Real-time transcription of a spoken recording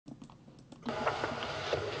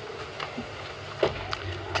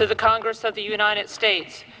to the Congress of the United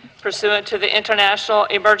States, pursuant to the International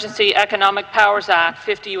Emergency Economic Powers Act,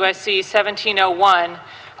 50 U.S.C. 1701,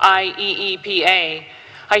 IAEA,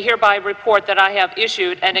 I hereby report that I have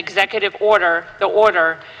issued an executive order, the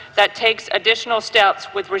order that takes additional steps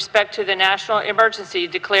with respect to the national emergency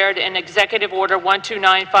declared in Executive Order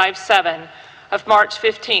 12957 of March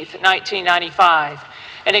 15, 1995.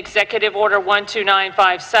 In Executive Order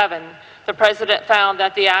 12957, the President found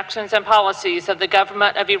that the actions and policies of the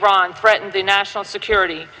government of Iran threatened the national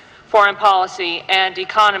security, foreign policy, and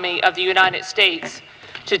economy of the United States.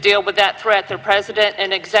 To deal with that threat, the President,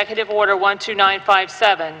 in Executive Order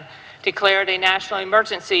 12957, declared a national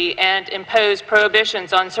emergency and imposed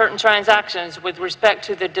prohibitions on certain transactions with respect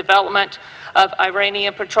to the development of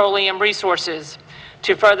Iranian petroleum resources.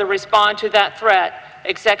 To further respond to that threat,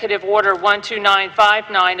 Executive Order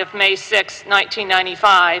 12959 of May 6,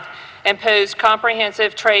 1995, imposed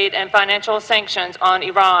comprehensive trade and financial sanctions on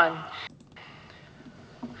Iran.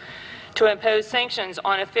 To impose sanctions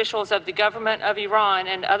on officials of the government of Iran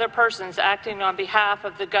and other persons acting on behalf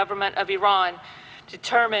of the government of Iran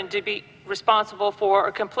determined to be responsible for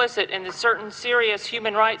or complicit in the certain serious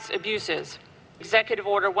human rights abuses. Executive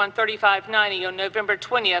Order 13590 on November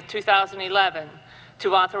 20, 2011,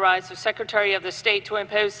 to authorize the Secretary of the State to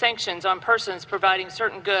impose sanctions on persons providing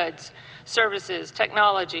certain goods, services,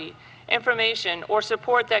 technology, information, or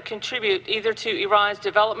support that contribute either to Iran's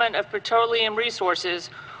development of petroleum resources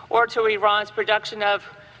or to Iran's production of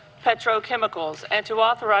petrochemicals, and to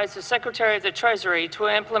authorize the Secretary of the Treasury to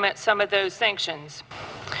implement some of those sanctions.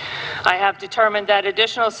 I have determined that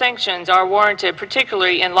additional sanctions are warranted,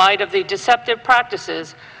 particularly in light of the deceptive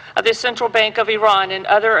practices of the Central Bank of Iran and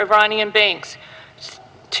other Iranian banks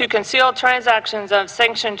to conceal transactions of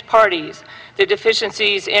sanctioned parties, the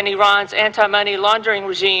deficiencies in Iran's anti-money laundering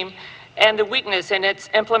regime, and the weakness in its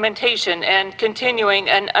implementation, and continuing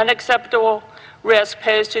an unacceptable risk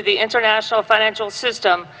posed to the international financial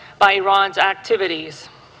system by Iran's activities.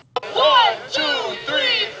 1, 2, 3,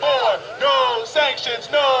 4, no sanctions,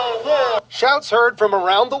 no war. Shouts heard from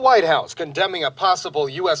around the White House condemning a possible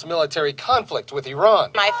U.S. military conflict with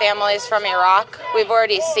Iran. My family's from Iraq. We've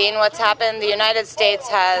already seen what's happened. The United States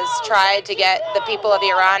has tried to get the people of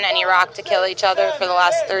Iran and Iraq to kill each other for the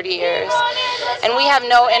last 30 years. And we have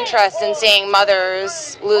no interest in seeing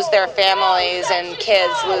mothers lose their families and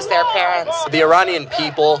kids lose their parents. The Iranian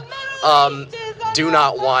people do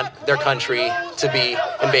not want their country to be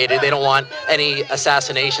invaded. They don't want any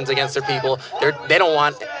assassinations against their people. They don't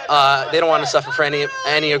want to suffer for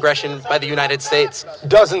any aggression by the United States.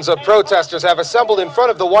 Dozens of protesters have assembled in front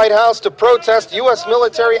of the White House to protest U.S.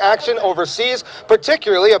 military action overseas,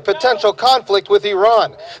 particularly a potential conflict with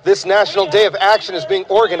Iran. This National Day of Action is being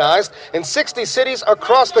organized in 60 cities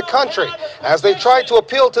across the country as they try to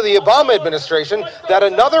appeal to the Obama administration that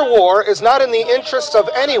another war is not in the interests of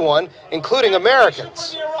anyone, including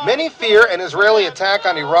Americans. Many fear an Israeli attack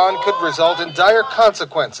on Iran could result in dire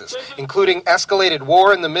consequences, including escalated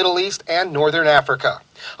war in the Middle East and Northern Africa.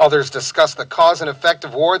 Others discuss the cause and effect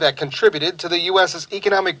of war that contributed to the U.S.'s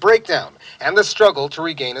economic breakdown and the struggle to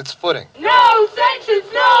regain its footing. No sanctions,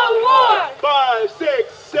 no war. 5,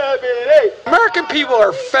 6, 7, 8. American people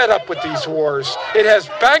are fed up with these wars. It has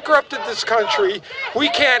bankrupted this country. We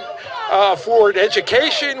can't afford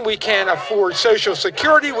education, we can't afford Social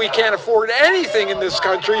Security, we can't afford anything in this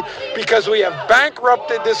country because we have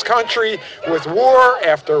bankrupted this country with war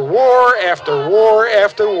after war after war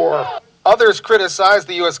after war. Others criticize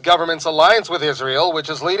the U.S. government's alliance with Israel, which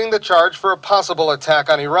is leading the charge for a possible attack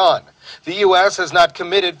on Iran. The U.S. has not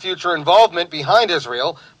committed future involvement behind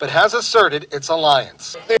Israel, but has asserted its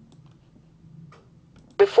alliance.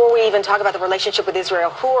 Before we even talk about the relationship with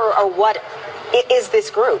Israel, who or what is this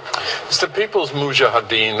group? It's the People's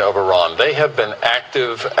Mujahideen of Iran. They have been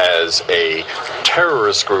active as a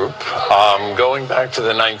terrorist group going back to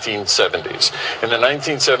the 1970s. In the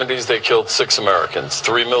 1970s, they killed 6 Americans,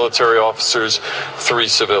 3 military officers, 3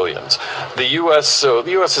 civilians. The U.S.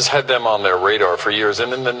 has had them on their radar for years,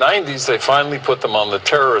 and in the 90s, they finally put them on the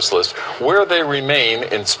terrorist list, where they remain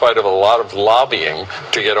in spite of a lot of lobbying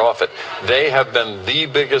to get off it. They have been the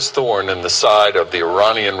biggest thorn in the side of the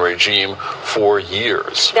Iranian regime for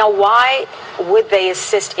years. Now, why would they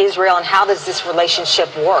assist Israel, and how does this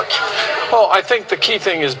relationship work? Well, I think the key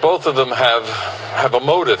thing is both of them have a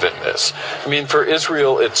motive in this. I mean, for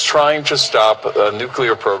Israel, it's trying to stop a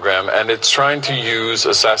nuclear program, and it's trying to use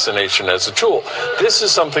assassination as a tool. This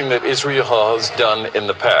is something that Israel has done in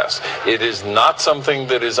the past. It is not something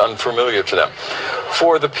that is unfamiliar to them.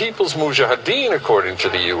 For the People's Mujahideen, according to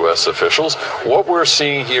the U.S. officials, what we're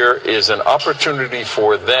seeing here is an opportunity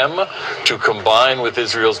for them to combine with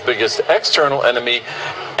Israel's biggest external enemy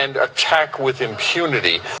and attack with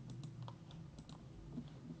impunity.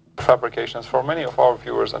 Fabrications for many of our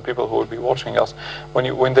viewers and people who will be watching us,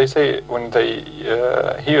 when they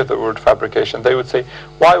hear the word fabrication, they would say,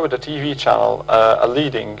 why would a TV channel, a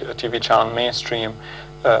leading TV channel, mainstream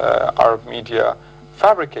Arab media,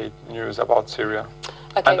 fabricate news about Syria?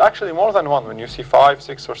 Okay. And actually more than one. When you see 5,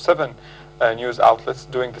 6 or 7 news outlets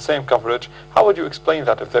doing the same coverage, how would you explain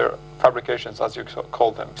that if they're fabrications, as you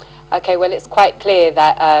call them? Okay, well, it's quite clear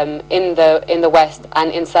that in the West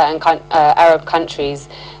and in certain Arab countries,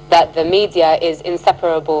 that the media is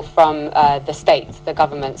inseparable from the state, the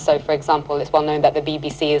government. So, for example, it's well known that the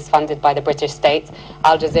BBC is funded by the British state,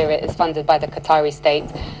 Al Jazeera is funded by the Qatari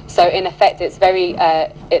state. So, in effect, it's very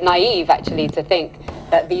naive, actually, to think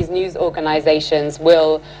that these news organizations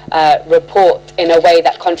will report in a way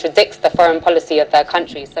that contradicts the foreign policy of their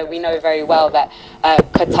country. So we know very well that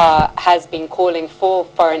Qatar has been calling for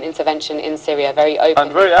foreign intervention in Syria very openly.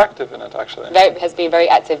 And very active in it, actually. Has been very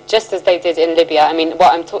active, just as they did in Libya. I mean,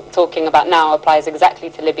 what I'm talking about now applies exactly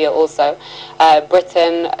to Libya also.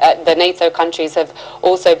 Britain, the NATO countries have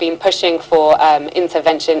also been pushing for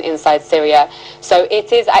intervention inside Syria. So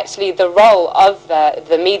it is actually the role of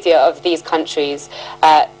the media of these countries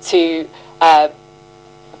to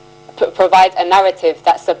provide a narrative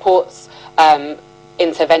that supports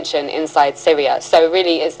intervention inside Syria. So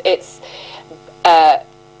really, it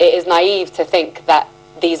is naive to think that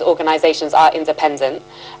these organizations are independent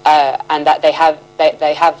and that they have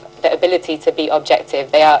the ability to be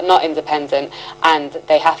objective. They are not independent, and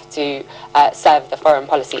they have to serve the foreign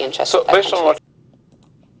policy interests of their countries. On what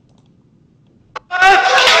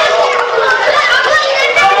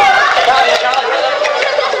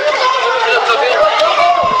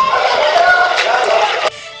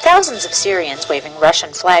Thousands of Syrians waving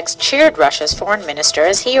Russian flags cheered Russia's foreign minister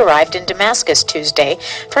as he arrived in Damascus Tuesday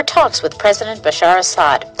for talks with President Bashar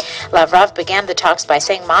Assad. Lavrov began the talks by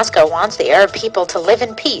saying Moscow wants the Arab people to live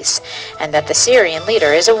in peace and that the Syrian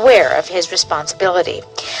leader is aware of his responsibility.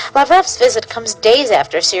 Lavrov's visit comes days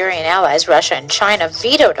after Syrian allies Russia and China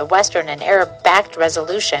vetoed a Western and Arab-backed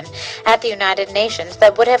resolution at the United Nations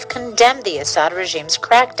that would have condemned the Assad regime's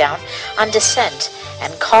crackdown on dissent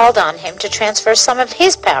and called on him to transfer some of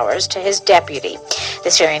his powers to his deputy. The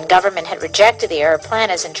Syrian government had rejected the Arab plan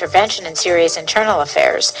as intervention in Syria's internal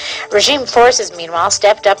affairs. Regime forces, meanwhile,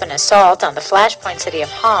 stepped up an assault on the flashpoint city of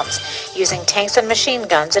Homs, using tanks and machine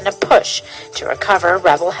guns in a push to recover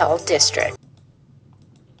rebel-held district.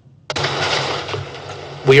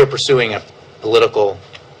 We are pursuing a political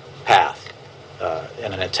path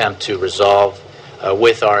in an attempt to resolve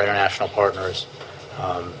with our international partners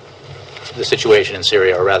the situation in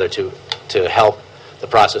Syria, or rather to help the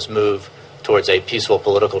process move towards a peaceful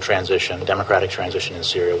political transition, democratic transition in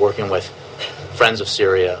Syria, working with friends of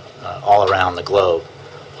Syria all around the globe.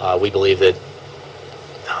 We believe that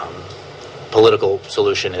political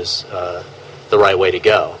solution is the right way to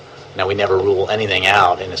go. Now, we never rule anything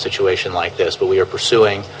out in a situation like this, but we are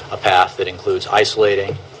pursuing a path that includes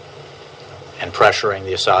isolating and pressuring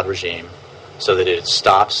the Assad regime so that it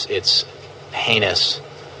stops its heinous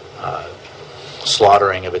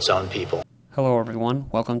slaughtering of its own people. Hello everyone,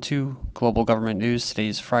 welcome to Global Government News. Today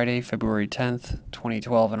is Friday, February 10th,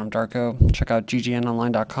 2012, and I'm Darko. Check out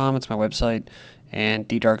GGNonline.com, it's my website, and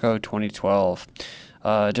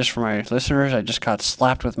DDarko2012. Just for my listeners, I just got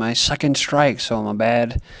slapped with my second strike, so I'm a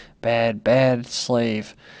bad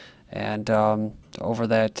slave. And over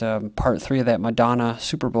that part 3 of that Madonna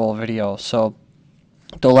Super Bowl video. So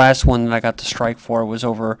the last one that I got the strike for was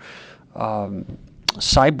over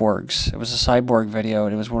cyborgs. It was a cyborg video,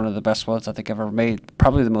 and it was one of the best ones I think I've ever made.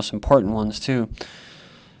 Probably the most important ones too.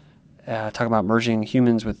 Talking about merging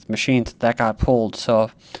humans with machines, that got pulled. So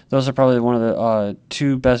those are probably one of the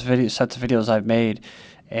 2 best sets of videos I've made,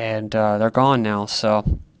 and they're gone now. So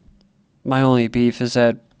my only beef is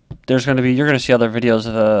that you're going to see other videos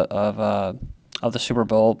of the Super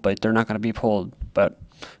Bowl, but they're not going to be pulled. But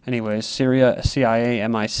anyways, Syria, CIA,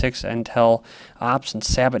 MI6, Intel, Ops, and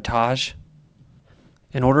Sabotage.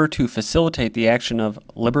 In order to facilitate the action of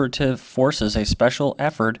liberative forces, a special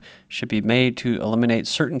effort should be made to eliminate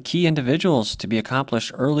certain key individuals to be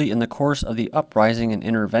accomplished early in the course of the uprising and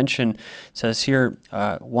intervention. It says here,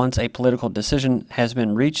 once a political decision has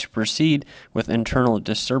been reached to proceed with internal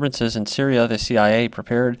disturbances in Syria, the CIA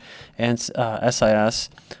prepared and SIS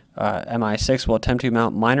MI6 will attempt to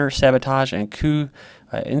mount minor sabotage and coup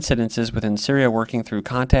incidences within Syria, working through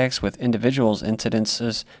contacts with individuals.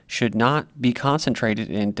 Incidences should not be concentrated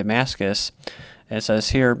in Damascus. And it says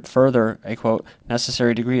here, further, a quote,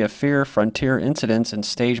 necessary degree of fear, frontier incidents, and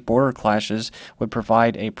staged border clashes would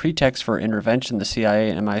provide a pretext for intervention. The CIA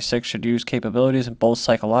and MI6 should use capabilities in both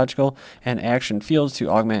psychological and action fields to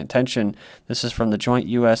augment tension. This is from the joint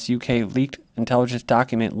U.S.-UK leaked intelligence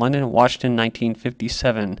document, London, Washington,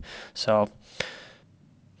 1957. So,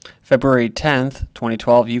 February 10th,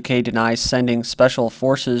 2012, UK denies sending special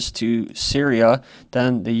forces to Syria.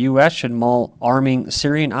 Then the U.S. should mull arming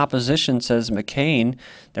Syrian opposition, says McCain.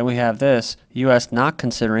 Then we have this, U.S. not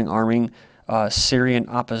considering arming Syrian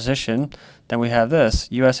opposition. Then we have this,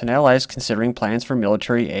 U.S. and allies considering plans for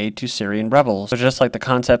military aid to Syrian rebels. So just like the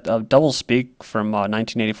concept of doublespeak from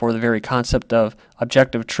 1984, the very concept of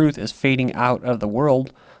objective truth is fading out of the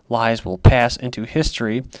world. Lies will pass into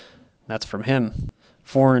history. That's from him.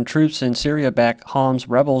 Foreign troops in Syria back Homs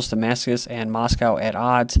rebels, Damascus and Moscow at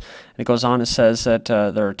odds. And it goes on and says that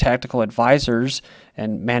their tactical advisors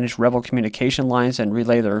and manage rebel communication lines and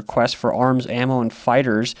relay their requests for arms, ammo, and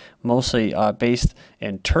fighters, mostly based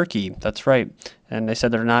in Turkey. That's right. And they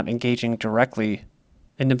said they're not engaging directly.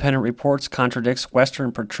 Independent reports contradicts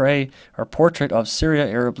Western portrait of Syria.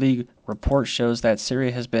 Arab League report shows that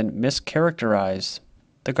Syria has been mischaracterized.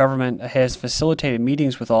 The government has facilitated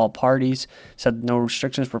meetings with all parties, said no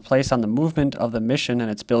restrictions were placed on the movement of the mission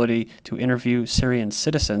and its ability to interview Syrian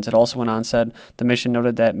citizens. It also went on said the mission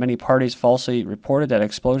noted that many parties falsely reported that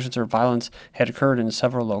explosions or violence had occurred in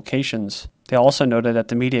several locations. They also noted that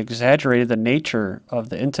the media exaggerated the nature of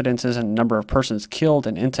the incidences and number of persons killed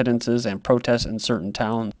in incidences and protests in certain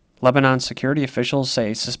towns. Lebanon security officials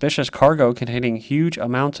say suspicious cargo containing huge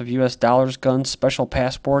amounts of U.S. dollars, guns, special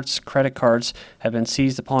passports, credit cards have been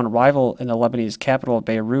seized upon arrival in the Lebanese capital,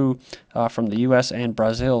 Beirut, from the U.S. and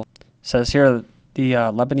Brazil. It says here the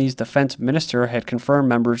Lebanese defense minister had confirmed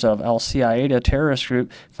members of Al-Qaeda terrorist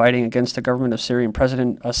group fighting against the government of Syrian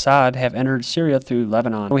President Assad have entered Syria through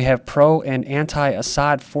Lebanon. We have pro- and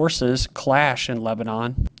anti-Assad forces clash in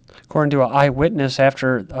Lebanon. According to an eyewitness,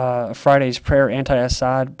 after Friday's prayer,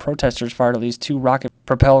 anti-Assad protesters fired at least 2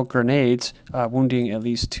 rocket-propelled grenades, wounding at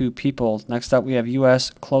least 2 people. Next up, we have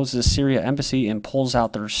U.S. closes Syria embassy and pulls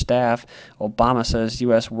out their staff. Obama says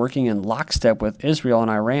U.S. working in lockstep with Israel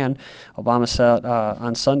and Iran. Obama said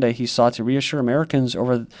on Sunday he sought to reassure Americans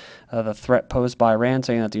over the threat posed by Iran,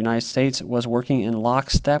 saying that the United States was working in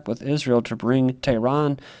lockstep with Israel to bring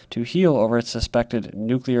Tehran to heel over its suspected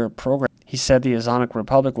nuclear program. He said the Islamic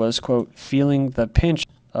Republic was, quote, feeling the pinch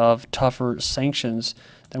of tougher sanctions.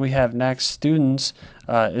 Then we have next, students.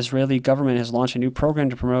 Israeli government has launched a new program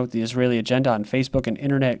to promote the Israeli agenda on Facebook and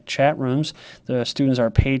internet chat rooms. The students are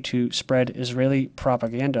paid to spread Israeli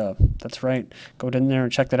propaganda. That's right. Go in there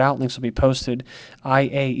and check that out. Links will be posted.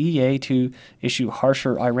 IAEA to issue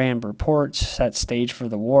harsher Iran reports, set stage for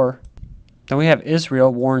the war. Then we have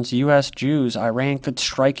Israel warns U.S. Jews Iran could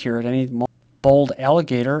strike here at any moment. Bold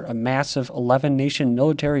Alligator, a massive 11-nation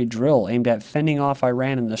military drill aimed at fending off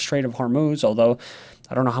Iran in the Strait of Hormuz, although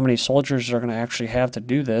I don't know how many soldiers they're going to actually have to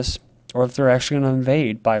do this, or if they're actually going to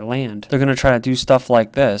invade by land. They're going to try to do stuff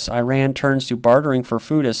like this. Iran turns to bartering for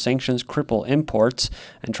food as sanctions cripple imports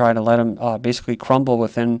and try to let them basically crumble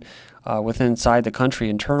inside the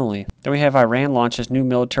country internally. Then we have Iran launches new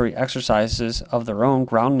military exercises of their own,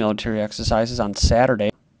 ground military exercises on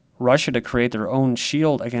Saturday. Russia to create their own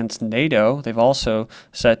shield against NATO. They've also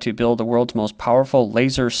set to build the world's most powerful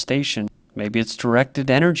laser station. Maybe it's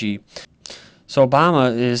directed energy. So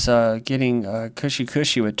Obama is getting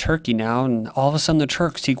cushy with Turkey now, and all of a sudden the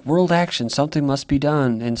Turks seek world action. Something must be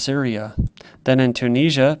done in Syria. Then in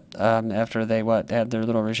Tunisia, after they had their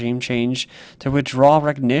little regime change, to withdraw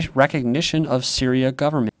recognition of Syria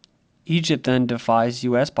government. Egypt then defies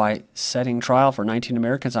U.S. by setting trial for 19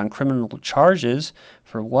 Americans on criminal charges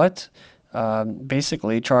for what?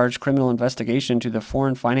 Basically, charge criminal investigation to the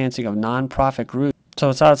foreign financing of non-profit groups. So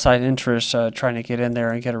it's outside interest trying to get in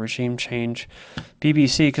there and get a regime change.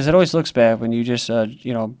 BBC, because it always looks bad when you just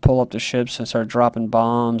pull up the ships and start dropping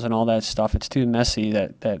bombs and all that stuff. It's too messy,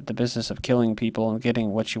 that the business of killing people and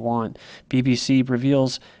getting what you want. BBC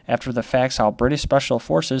reveals after the facts how British special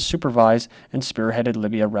forces supervised and spearheaded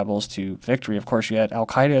Libya rebels to victory. Of course, you had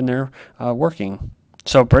Al-Qaeda in there working.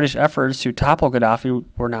 So British efforts to topple Gaddafi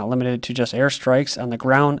were not limited to just airstrikes on the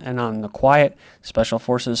ground and on the quiet. Special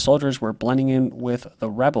forces soldiers were blending in with the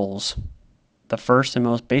rebels. The first and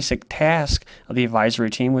most basic task of the advisory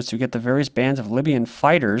team was to get the various bands of Libyan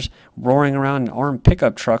fighters roaring around in armed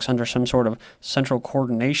pickup trucks under some sort of central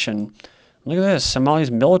coordination. Look at this. Somali's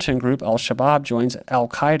militant group Al-Shabaab joins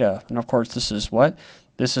Al-Qaeda. And of course, this is what?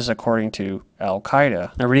 This is according to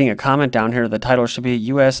Al-Qaeda. Now, reading a comment down here, the title should be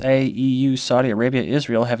USA, EU, Saudi Arabia,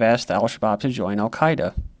 Israel have asked Al-Shabaab to join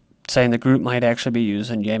Al-Qaeda. saying the group might actually be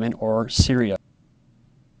used in Yemen or Syria.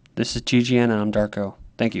 This is GGN and I'm Darko.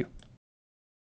 Thank you.